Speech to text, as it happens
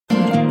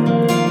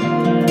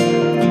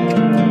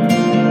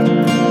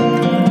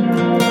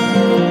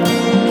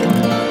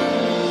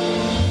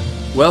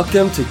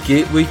Welcome to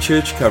Gateway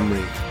Church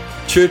Cymru,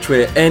 church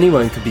where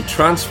anyone can be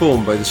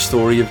transformed by the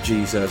story of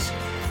Jesus.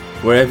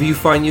 Wherever you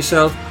find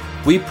yourself,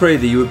 we pray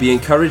that you will be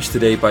encouraged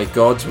today by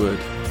God's word.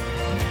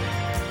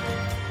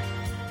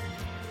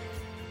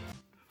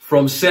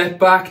 From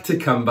setback to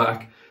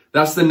comeback,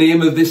 that's the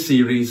name of this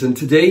series, and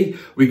today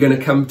we're going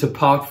to come to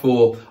part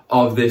 4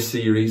 of this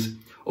series.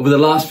 Over the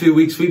last few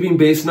weeks, we've been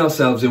basing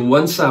ourselves in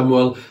 1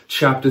 Samuel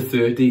chapter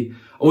 30.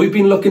 And we've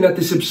been looking at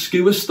this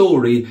obscure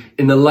story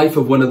in the life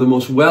of one of the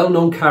most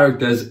well-known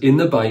characters in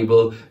the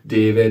Bible,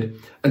 David.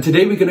 And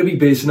today we're going to be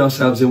basing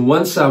ourselves in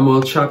 1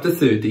 Samuel chapter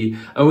 30,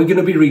 and we're going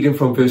to be reading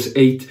from verse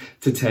 8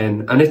 to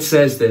 10. And it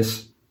says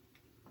this: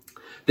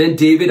 Then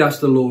David asked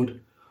the Lord,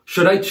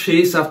 "Should I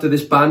chase after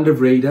this band of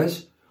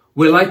raiders?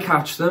 Will I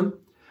catch them?"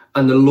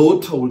 And the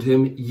Lord told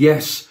him,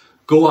 "Yes,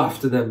 go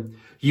after them.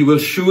 You will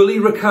surely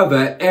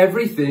recover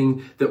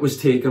everything that was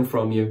taken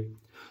from you."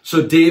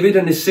 So David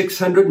and his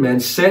 600 men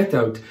set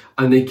out,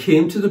 and they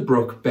came to the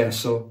brook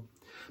Besor.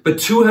 But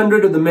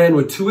 200 of the men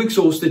were too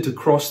exhausted to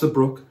cross the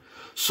brook.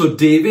 So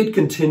David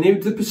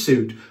continued the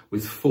pursuit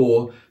with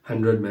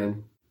 400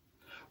 men.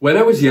 When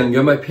I was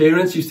younger, my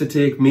parents used to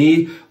take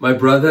me, my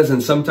brothers,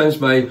 and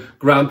sometimes my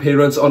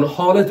grandparents on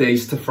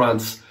holidays to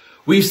France.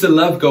 We used to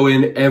love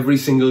going every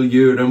single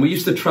year, and we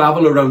used to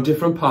travel around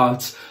different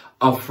parts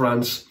of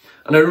France.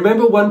 And I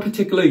remember one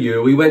particular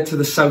year we went to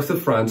the south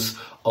of France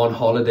on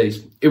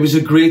holidays. It was a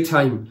great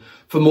time.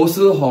 For most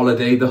of the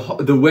holiday,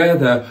 the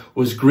weather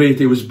was great.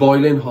 It was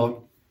boiling hot.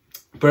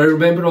 But I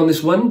remember on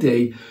this one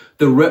day,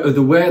 the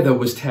weather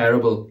was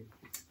terrible.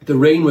 The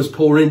rain was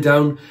pouring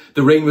down.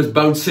 The rain was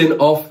bouncing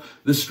off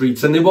the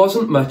streets, and there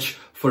wasn't much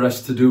for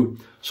us to do.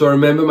 So I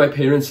remember my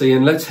parents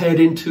saying, "Let's head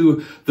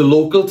into the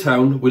local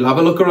town. We'll have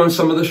a look around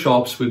some of the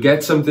shops. We'll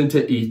get something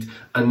to eat,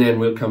 and then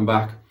we'll come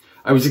back."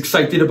 I was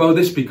excited about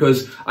this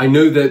because I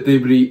knew that there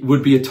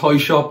would be a toy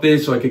shop there,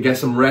 so I could get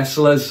some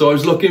wrestlers. So I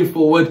was looking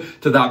forward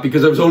to that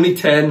because I was only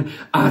 10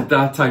 at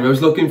that time. I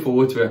was looking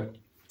forward to it.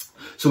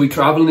 So we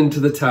travelled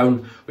into the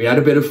town. We had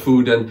a bit of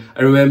food, and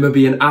I remember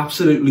being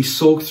absolutely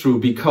soaked through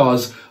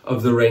because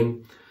of the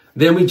rain.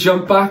 Then we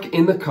jumped back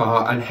in the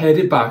car and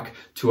headed back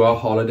to our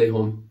holiday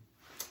home.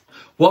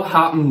 What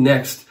happened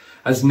next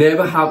has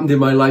never happened in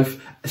my life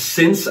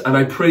since, and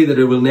I pray that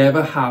it will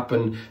never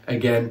happen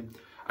again.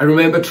 I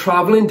remember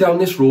travelling down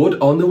this road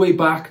on the way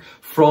back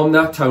from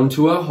that town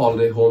to our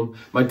holiday home.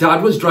 My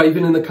dad was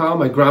driving in the car,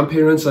 my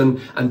grandparents and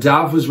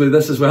Dad was with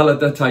us as well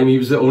at that time. He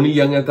was only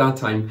young at that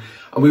time.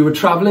 And we were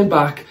travelling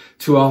back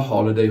to our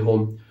holiday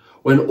home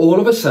when all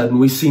of a sudden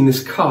we seen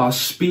this car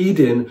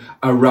speeding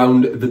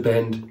around the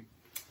bend.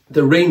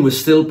 The rain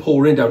was still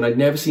pouring down. I'd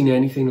never seen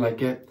anything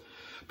like it.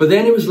 But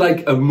then it was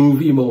like a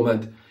movie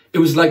moment. It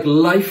was like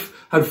life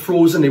had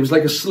frozen. It was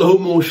like a slow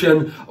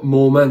motion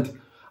moment.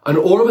 And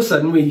all of a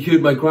sudden we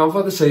heard my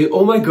grandfather say,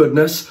 "Oh my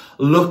goodness,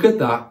 look at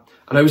that."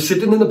 And I was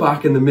sitting in the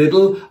back in the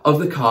middle of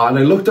the car, and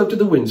I looked up to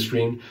the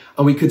windscreen,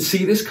 and we could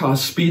see this car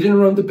speeding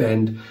around the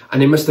bend,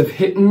 and it must have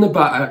hit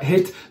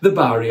the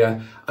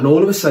barrier, and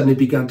all of a sudden it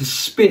began to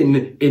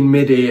spin in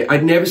midair.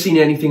 I'd never seen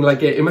anything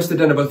like it. It must have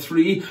done about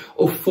 3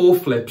 or 4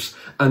 flips,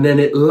 and then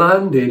it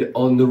landed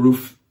on the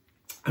roof.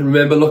 I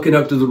remember looking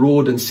out to the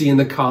road and seeing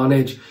the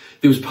carnage.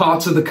 There was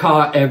parts of the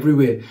car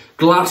everywhere.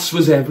 Glass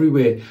was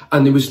everywhere.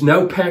 And there was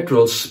now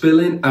petrol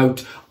spilling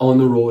out on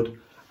the road.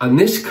 And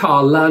this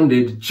car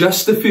landed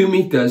just a few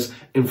meters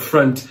in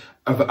front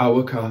of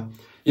our car.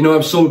 You know,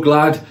 I'm so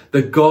glad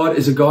that God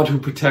is a God who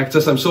protects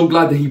us. I'm so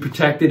glad that he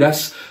protected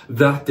us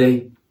that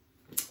day.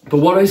 But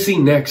what I see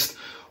next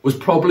was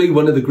probably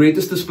one of the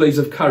greatest displays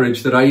of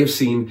courage that I have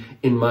seen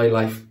in my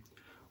life.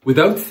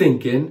 Without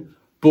thinking,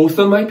 both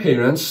of my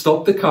parents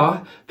stopped the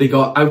car, they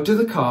got out of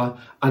the car,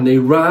 and they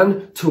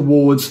ran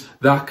towards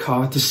that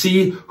car to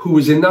see who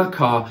was in that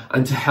car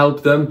and to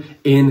help them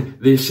in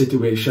their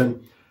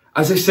situation.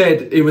 As I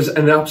said, it was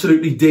an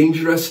absolutely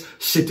dangerous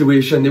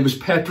situation. There was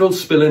petrol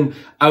spilling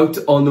out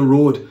on the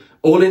road.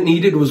 All it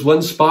needed was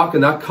one spark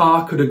and that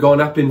car could have gone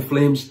up in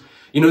flames.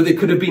 You know, there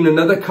could have been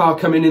another car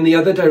coming in the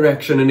other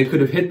direction and it could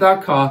have hit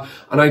that car,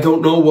 and I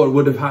don't know what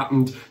would have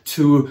happened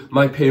to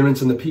my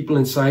parents and the people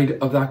inside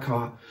of that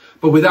car.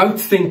 But without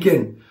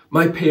thinking,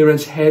 my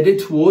parents headed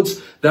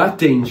towards that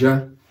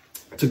danger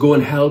to go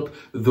and help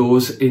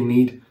those in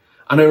need.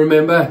 And I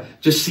remember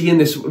just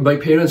seeing my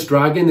parents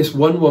dragging this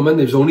one woman.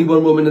 There's only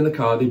one woman in the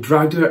car. They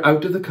dragged her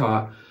out of the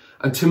car.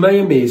 And to my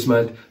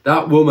amazement,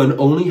 that woman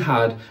only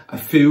had a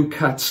few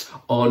cuts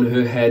on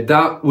her head.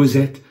 That was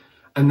it.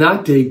 And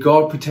that day,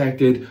 God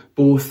protected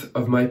both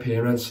of my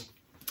parents.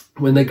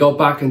 When they got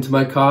back into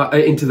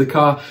the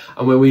car,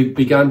 and when we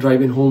began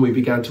driving home, we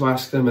began to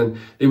ask them, and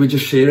they were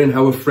just sharing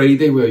how afraid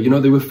they were. You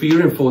know, they were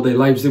fearing for their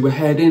lives. They were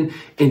heading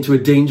into a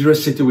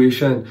dangerous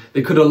situation.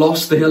 They could have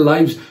lost their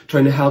lives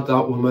trying to help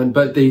that woman,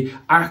 but they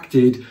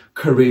acted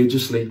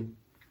courageously.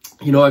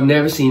 You know, I've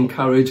never seen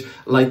courage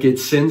like it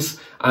since.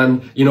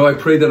 And, you know, I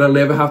pray that I'll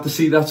never have to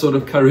see that sort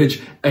of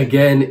courage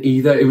again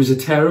either. It was a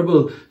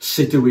terrible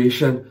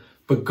situation,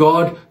 but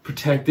God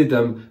protected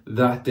them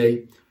that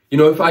day. You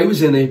know, if I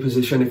was in their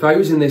position, if I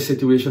was in their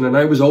situation and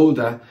I was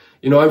older,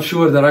 you know, I'm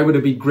sure that I would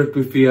have been gripped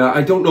with fear.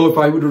 I don't know if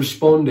I would have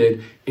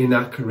responded in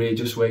that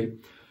courageous way.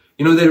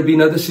 You know, there have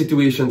been other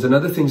situations and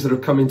other things that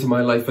have come into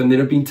my life, and there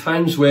have been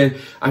times where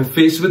I'm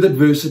faced with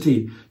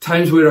adversity,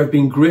 times where I've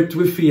been gripped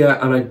with fear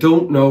and I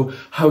don't know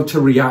how to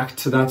react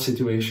to that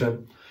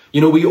situation. You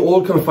know, we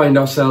all can find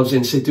ourselves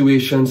in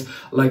situations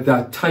like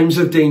that, times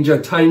of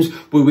danger, times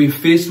where we're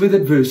faced with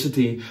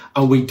adversity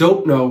and we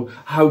don't know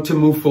how to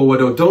move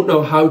forward or don't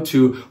know how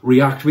to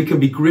react. We can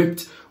be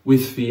gripped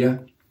with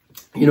fear.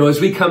 You know,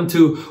 as we come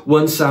to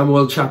 1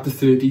 Samuel chapter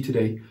 30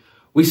 today,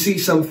 we see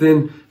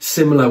something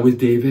similar with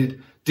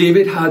David.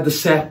 David had the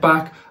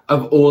setback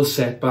of all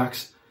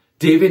setbacks.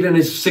 David and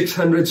his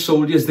 600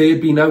 soldiers, they had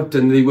been out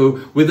and they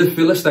were with the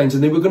Philistines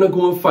and they were going to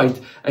go and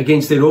fight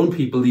against their own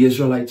people, the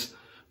Israelites.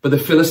 But the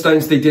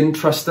Philistines, they didn't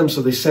trust them,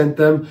 so they sent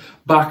them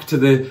back to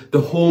the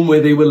home where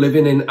they were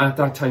living in at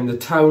that time, the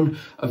town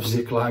of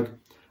Ziklag.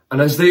 And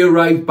as they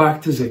arrived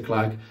back to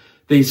Ziklag,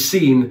 they'd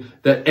seen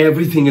that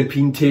everything had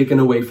been taken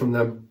away from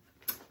them.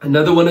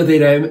 Another one of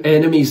their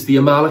enemies, the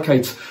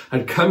Amalekites,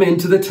 had come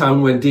into the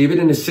town when David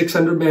and his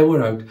 600 men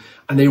were out,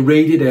 and they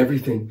raided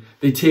everything.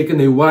 They'd taken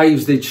their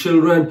wives, their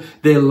children,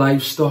 their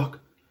livestock.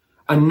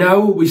 And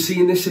now we see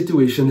in this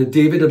situation that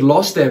David had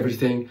lost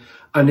everything,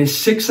 and his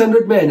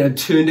 600 men had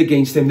turned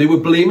against him. They were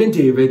blaming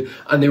David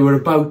and they were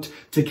about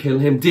to kill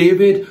him.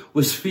 David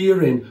was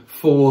fearing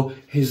for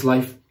his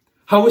life.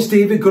 How was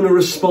David going to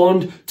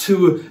respond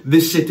to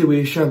this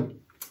situation?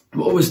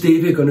 What was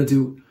David going to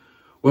do?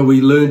 Well,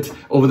 we learned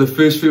over the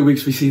first few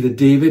weeks, we see that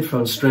David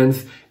found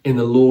strength in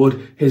the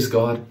Lord, his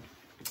God.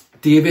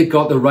 David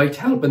got the right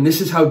help, and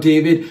this is how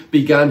David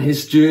began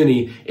his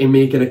journey in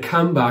making a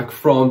comeback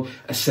from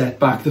a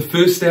setback. The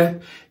first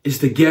step is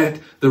to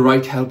get the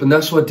right help, and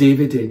that's what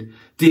David did.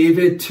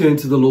 David turned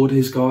to the Lord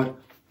his God.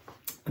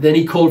 Then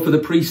he called for the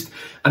priest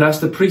and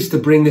asked the priest to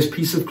bring this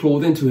piece of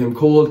clothing to him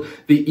called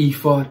the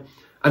ephod.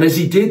 And as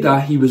he did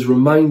that, he was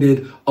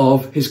reminded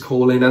of his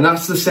calling. And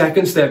that's the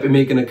second step in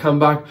making a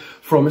comeback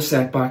from a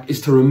setback,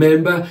 is to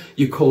remember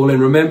your calling.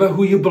 Remember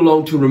who you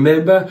belong to.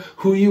 Remember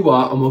who you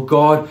are and what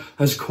God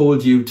has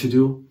called you to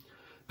do.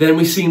 Then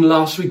we seen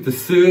last week, the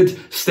third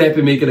step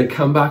in making a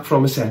comeback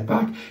from a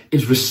setback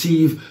is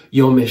receive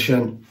your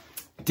mission.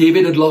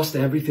 David had lost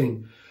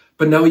everything.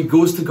 But now he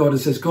goes to God and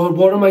says, God,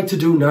 what am I to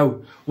do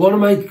now? What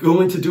am I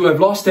going to do? I've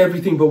lost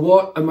everything, but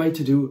what am I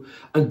to do?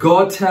 And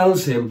God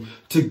tells him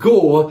to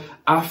go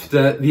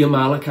after the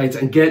Amalekites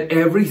and get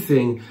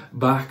everything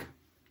back.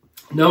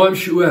 Now I'm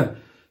sure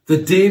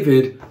that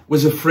David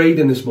was afraid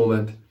in this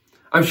moment.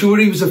 I'm sure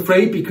he was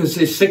afraid because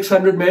his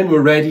 600 men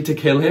were ready to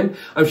kill him.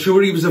 I'm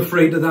sure he was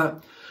afraid of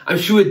that. I'm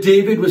sure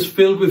David was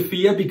filled with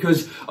fear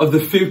because of the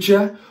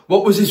future.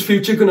 What was his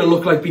future going to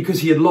look like?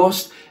 Because he had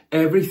lost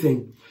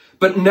everything.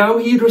 But now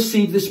he had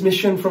received this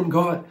mission from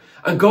God.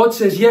 And God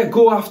says, yeah,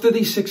 go after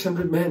these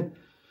 600 men.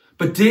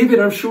 But David,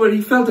 I'm sure he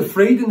felt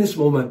afraid in this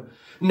moment.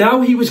 Now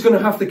he was going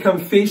to have to come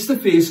face to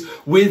face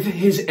with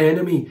his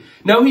enemy.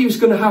 Now he was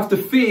going to have to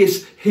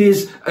face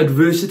his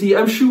adversity.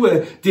 I'm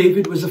sure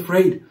David was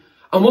afraid.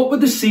 And what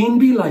would the scene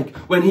be like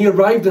when he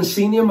arrived and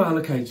seen the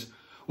Amalekites?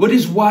 Would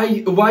his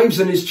wives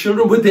and his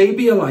children, would they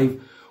be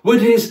alive?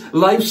 Would his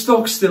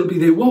livestock still be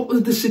there? What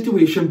would the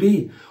situation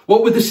be?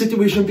 What would the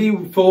situation be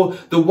for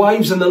the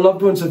wives and the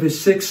loved ones of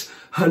his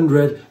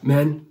 600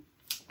 men?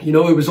 You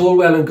know, it was all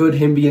well and good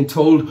him being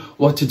told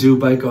what to do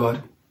by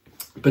God.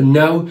 But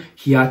now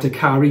he had to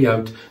carry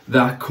out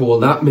that call,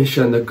 that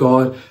mission that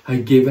God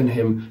had given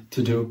him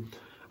to do.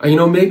 And you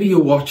know, maybe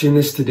you're watching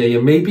this today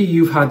and maybe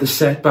you've had the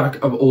setback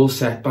of all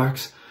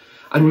setbacks.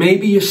 And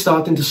maybe you're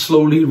starting to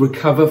slowly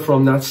recover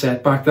from that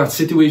setback, that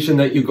situation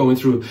that you're going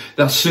through,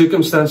 that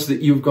circumstance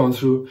that you've gone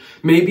through.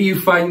 Maybe you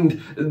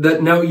find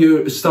that now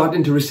you're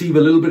starting to receive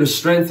a little bit of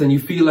strength and you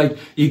feel like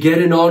you're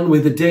getting on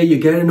with the day, you're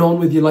getting on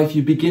with your life,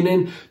 you're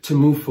beginning to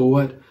move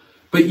forward.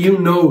 But you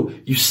know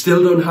you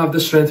still don't have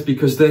the strength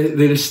because there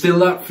is still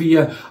that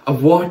fear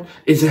of what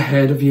is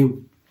ahead of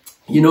you.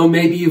 You know,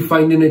 maybe you're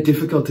finding it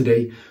difficult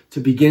today to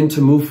begin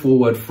to move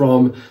forward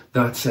from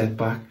that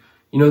setback.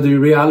 You know, the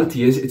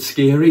reality is it's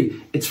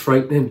scary. It's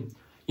frightening.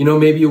 You know,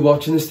 maybe you're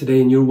watching this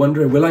today and you're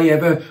wondering, will I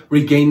ever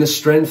regain the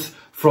strength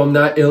from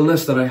that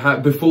illness that I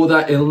had before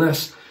that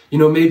illness? You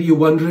know, maybe you're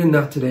wondering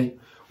that today.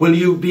 Will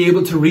you be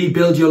able to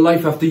rebuild your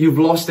life after you've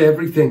lost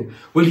everything?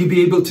 Will you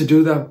be able to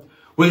do that?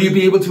 Will you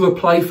be able to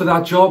apply for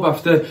that job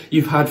after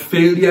you've had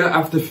failure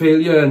after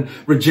failure and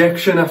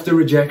rejection after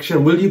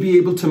rejection? Will you be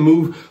able to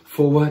move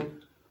forward?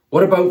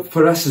 What about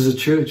for us as a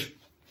church?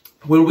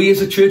 Will we as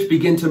a church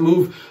begin to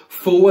move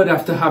forward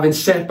after having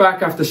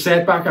setback after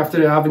setback,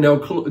 after having our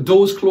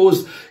doors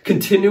closed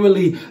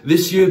continually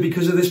this year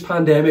because of this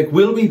pandemic?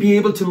 Will we be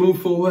able to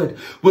move forward?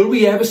 Will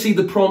we ever see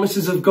the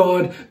promises of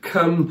God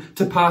come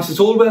to pass? It's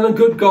all well and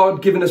good,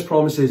 God giving us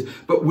promises,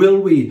 but will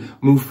we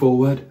move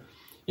forward?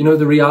 You know,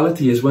 the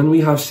reality is when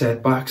we have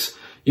setbacks,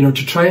 you know,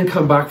 to try and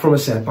come back from a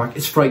setback,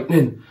 it's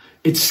frightening,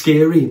 it's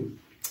scary,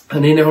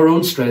 and in our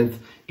own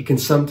strength, it can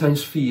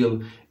sometimes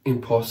feel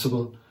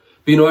impossible.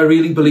 But I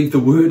really believe the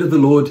word of the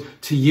Lord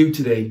to you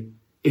today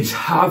is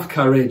have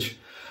courage.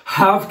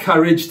 Have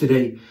courage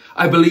today.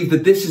 I believe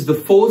that this is the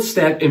fourth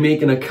step in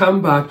making a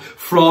comeback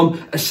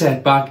from a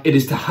setback. It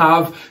is to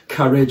have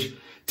courage.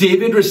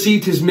 David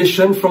received his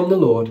mission from the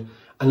Lord.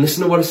 And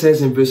listen to what it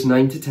says in verse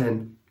 9 to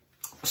 10.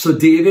 So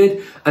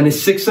David and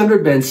his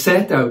 600 men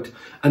set out,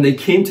 and they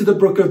came to the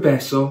brook of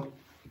Besor.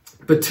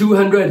 But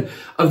 200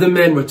 of the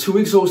men were too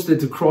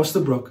exhausted to cross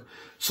the brook.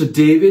 So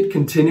David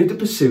continued the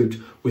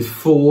pursuit with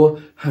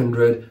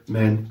 400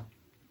 men.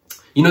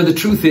 The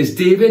truth is,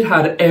 David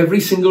had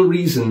every single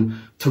reason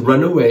to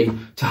run away,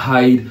 to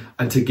hide,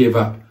 and to give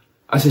up.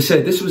 As I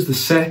said, this was the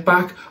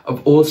setback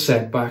of all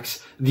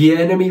setbacks. The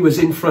enemy was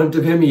in front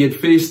of him. He had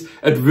faced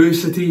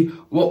adversity.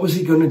 What was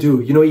he going to do?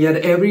 He had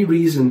every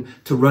reason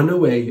to run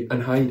away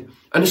and hide.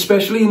 And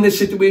especially in this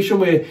situation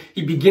where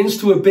he begins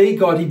to obey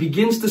God, he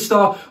begins to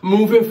start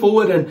moving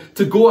forward and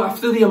to go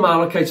after the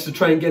Amalekites to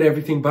try and get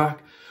everything back.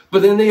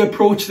 But then they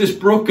approach this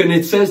brook, and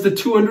it says that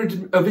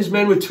 200 of his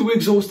men were too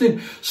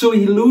exhausted. So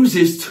he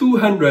loses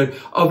 200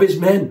 of his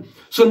men.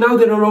 So now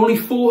there are only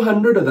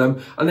 400 of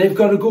them, and they've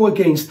got to go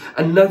against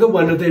another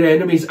one of their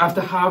enemies after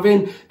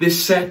having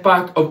this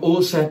setback of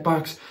all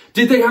setbacks.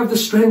 Did they have the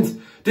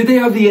strength? Did they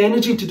have the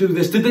energy to do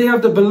this? Did they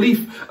have the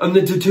belief and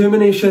the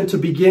determination to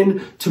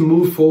begin to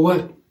move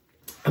forward?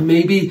 And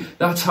maybe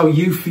that's how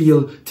you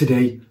feel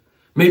today.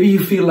 Maybe you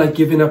feel like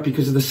giving up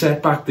because of the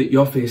setback that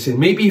you're facing.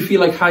 Maybe you feel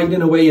like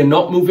hiding away and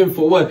not moving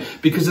forward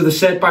because of the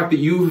setback that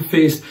you've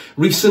faced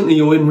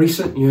recently or in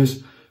recent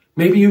years.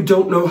 Maybe you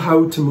don't know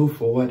how to move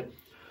forward.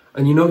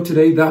 And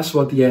today that's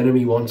what the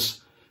enemy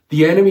wants.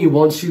 The enemy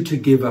wants you to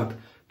give up.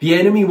 The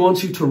enemy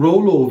wants you to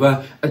roll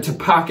over and to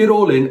pack it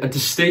all in and to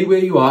stay where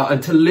you are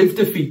and to live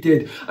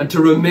defeated and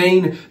to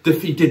remain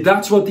defeated.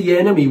 That's what the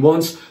enemy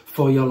wants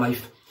for your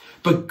life.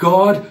 But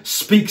God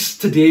speaks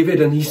to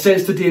David, and he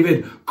says to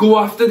David, go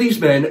after these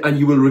men and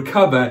you will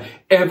recover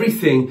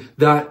everything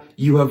that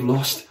you have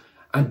lost.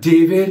 And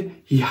David,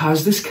 he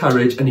has this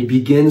courage and he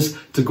begins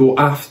to go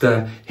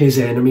after his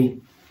enemy.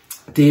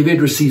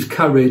 David receives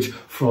courage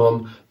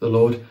from the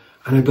Lord.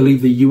 And I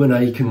believe that you and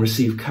I can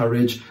receive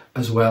courage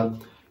as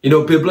well.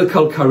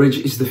 Biblical courage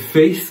is the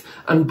faith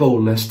and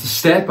boldness to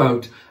step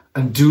out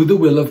and do the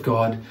will of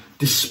God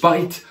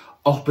despite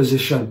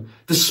opposition,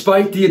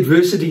 despite the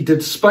adversity,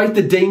 despite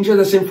the danger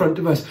that's in front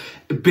of us.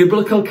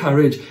 Biblical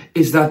courage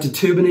is that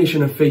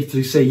determination of faith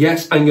to say,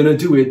 yes, I'm going to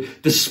do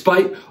it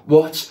despite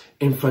what's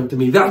in front of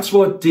me. That's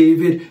what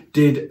David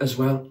did as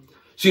well.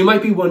 So you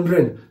might be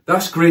wondering,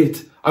 that's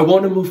great. I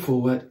want to move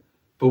forward.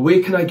 But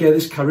where can I get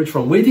this courage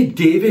from? Where did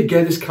David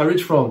get this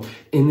courage from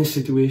in this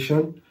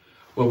situation?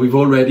 Well, we've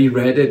already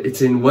read it.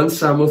 It's in 1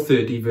 Samuel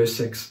 30, verse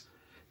 6.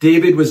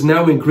 David was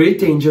now in great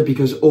danger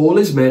because all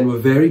his men were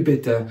very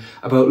bitter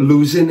about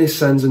losing their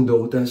sons and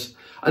daughters,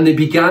 and they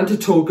began to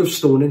talk of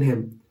stoning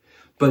him.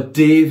 But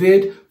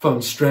David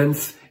found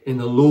strength in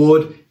the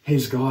Lord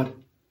his God.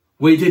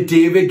 Where did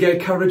David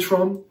get courage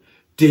from?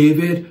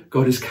 David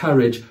got his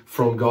courage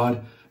from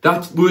God.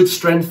 That word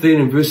strength there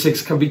in verse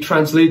 6 can be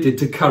translated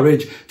to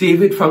courage.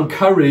 David found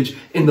courage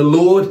in the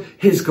Lord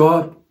his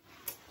God.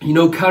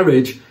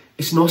 Courage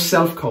is not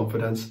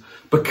self-confidence,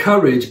 but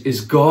courage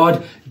is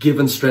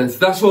God-given strength.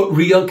 That's what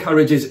real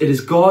courage is. It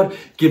is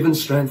God-given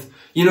strength.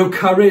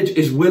 Courage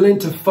is willing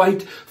to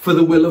fight for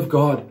the will of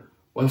God,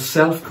 while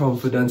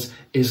self-confidence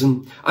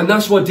isn't. And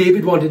that's what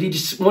David wanted. He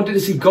just wanted to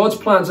see God's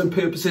plans and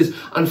purposes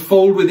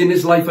unfold within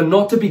his life and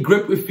not to be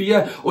gripped with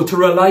fear or to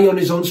rely on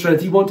his own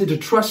strength. He wanted to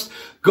trust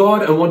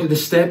God and wanted to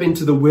step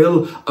into the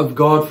will of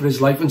God for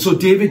his life. And so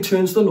David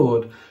turns to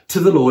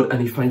the Lord,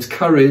 and he finds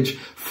courage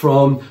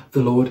from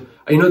the Lord.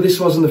 I know this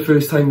wasn't the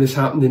first time this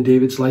happened in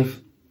David's life.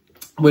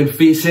 When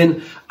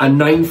facing a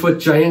 9-foot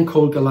giant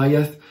called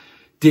Goliath,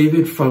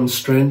 David found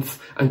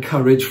strength and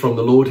courage from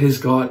the Lord his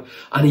God.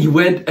 And he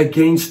went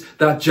against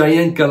that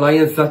giant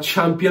Goliath, that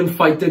champion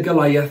fighter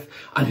Goliath.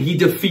 And he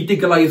defeated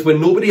Goliath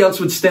when nobody else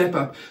would step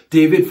up.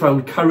 David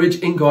found courage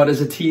in God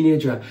as a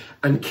teenager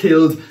and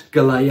killed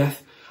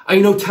Goliath. I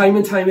know time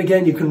and time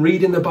again you can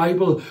read in the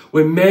Bible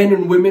where men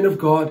and women of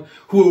God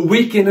who were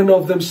weak in and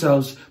of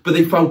themselves, but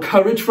they found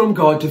courage from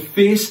God to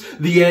face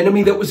the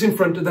enemy that was in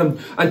front of them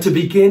and to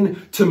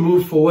begin to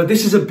move forward.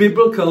 This is a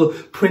biblical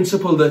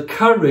principle that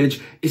courage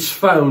is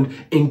found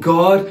in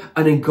God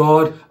and in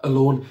God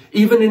alone.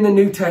 Even in the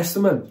New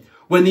Testament,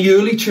 when the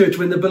early church,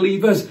 when the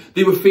believers,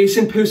 they were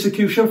facing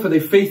persecution for their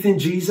faith in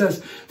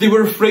Jesus, they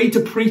were afraid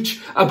to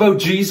preach about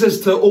Jesus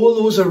to all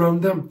those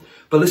around them.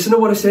 But listen to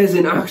what it says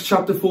in Acts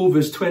chapter 4,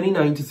 verse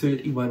 29 to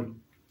 31.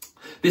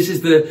 This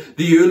is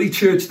the early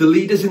church, the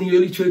leaders in the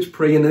early church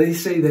praying, and they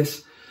say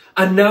this,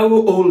 "And now,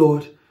 O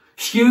Lord,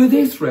 hear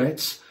their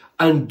threats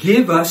and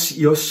give us,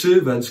 your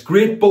servants,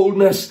 great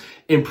boldness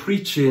in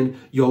preaching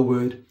your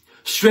word.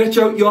 Stretch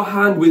out your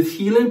hand with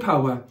healing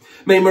power.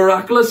 May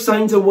miraculous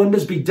signs and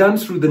wonders be done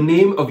through the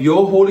name of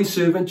your holy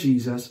servant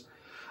Jesus."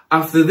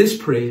 After this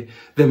prayer,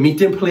 the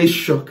meeting place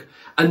shook,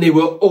 and they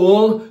were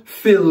all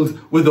filled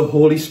with the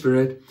Holy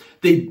Spirit.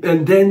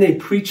 And then they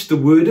preached the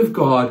word of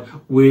God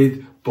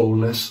with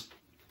boldness.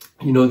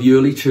 The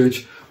early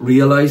church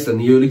realized and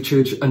the early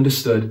church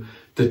understood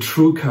that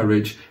true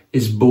courage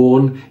is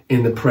born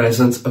in the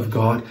presence of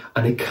God,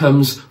 and it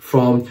comes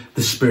from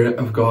the Spirit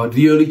of God.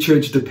 The early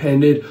church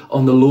depended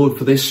on the Lord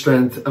for their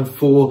strength and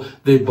for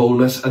their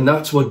boldness, and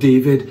that's what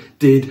David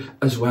did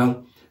as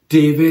well.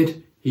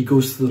 David, he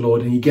goes to the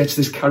Lord and he gets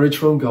this courage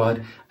from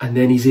God, and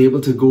then he's able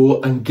to go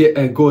and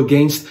go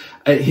against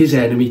his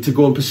enemy, to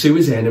go and pursue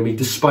his enemy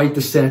despite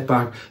the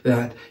setback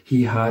that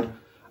he had.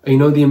 And you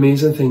know, the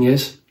amazing thing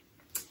is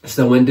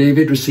that when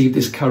David received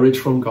this courage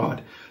from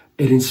God,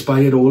 it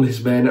inspired all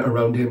his men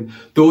around him.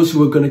 Those who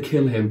were going to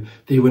kill him,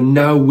 they were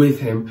now with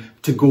him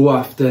to go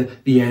after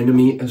the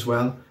enemy as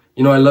well.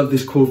 You know, I love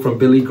this quote from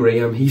Billy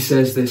Graham. He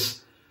says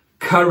this: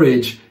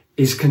 "Courage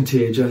is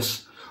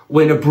contagious.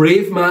 When a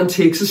brave man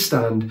takes a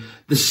stand,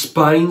 the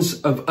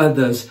spines of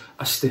others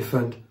are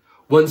stiffened."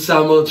 1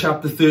 Samuel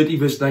chapter 30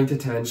 verse 9 to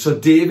 10. So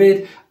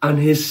David and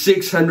his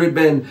 600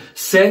 men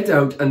set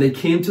out, and they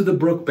came to the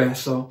brook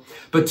Besor,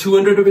 but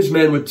 200 of his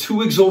men were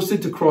too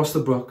exhausted to cross the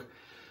brook.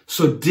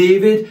 So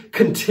David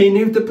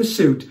continued the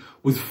pursuit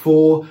with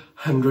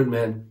 400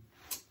 men.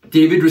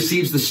 David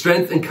receives the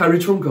strength and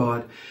courage from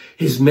God.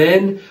 His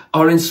men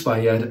are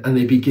inspired, and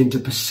they begin to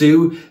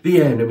pursue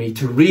the enemy,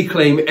 to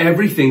reclaim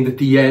everything that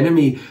the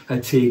enemy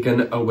had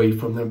taken away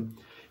from them.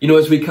 You know,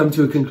 as we come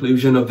to a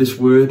conclusion of this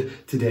word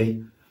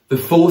today, the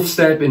fourth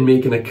step in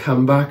making a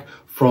comeback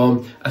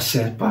from a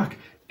setback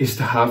is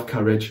to have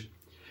courage.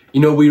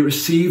 You know, we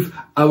receive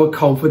our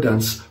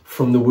confidence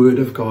from the Word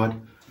of God,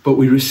 but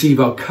we receive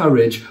our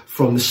courage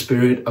from the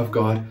Spirit of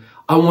God.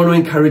 I want to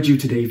encourage you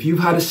today, if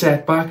you've had a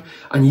setback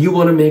and you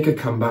want to make a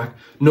comeback,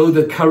 know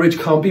that courage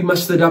can't be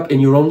mustered up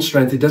in your own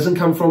strength. It doesn't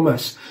come from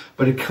us,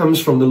 but it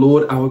comes from the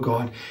Lord our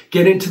God.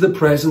 Get into the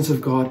presence of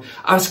God.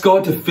 Ask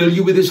God to fill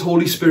you with His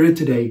Holy Spirit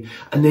today,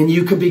 and then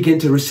you can begin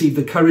to receive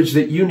the courage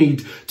that you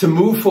need to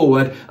move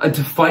forward and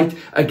to fight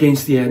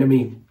against the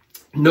enemy.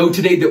 Know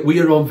today that we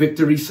are on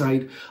victory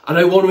side, and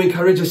I want to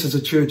encourage us as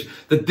a church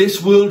that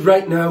this world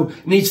right now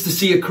needs to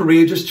see a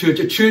courageous church,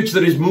 a church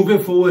that is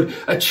moving forward,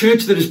 a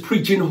church that is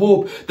preaching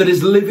hope, that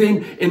is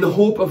living in the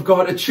hope of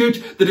God, a church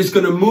that is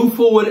going to move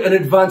forward and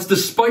advance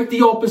despite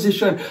the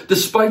opposition,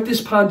 despite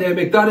this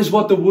pandemic. That is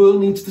what the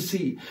world needs to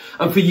see.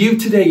 And for you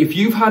today, if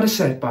you've had a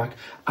setback,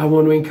 I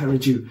want to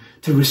encourage you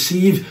to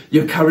receive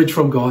your courage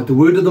from God. The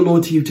word of the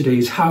Lord to you today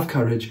is have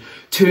courage.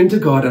 Turn to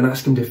God and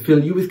ask Him to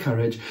fill you with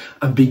courage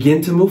and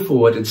begin to move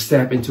forward and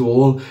step into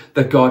all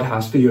that God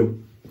has for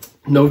you.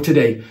 Know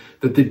today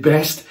that the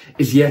best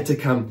is yet to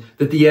come,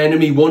 that the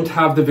enemy won't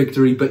have the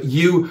victory, but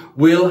you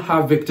will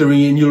have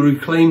victory, and you'll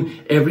reclaim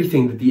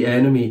everything that the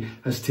enemy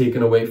has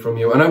taken away from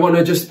you. And I want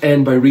to just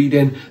end by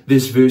reading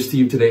this verse to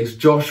you today. It's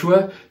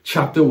Joshua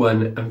chapter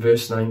 1 and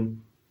verse 9.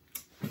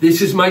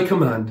 "This is my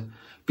command.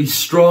 Be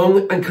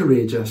strong and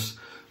courageous.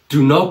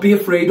 Do not be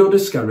afraid or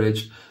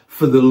discouraged,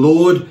 for the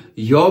Lord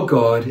your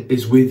God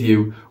is with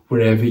you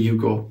wherever you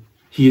go."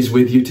 He is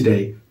with you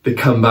today. The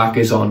comeback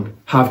is on.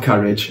 Have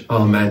courage.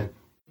 Amen.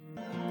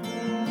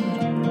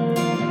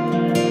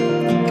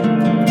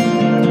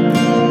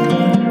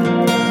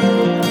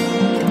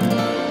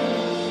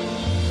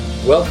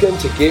 Welcome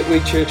to Gateway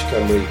Church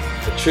Cymru,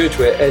 a church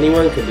where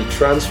anyone can be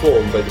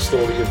transformed by the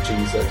story of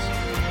Jesus.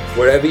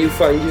 Wherever you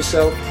find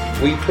yourself,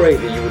 we pray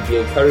that you would be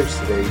encouraged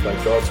today by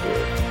God's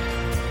word.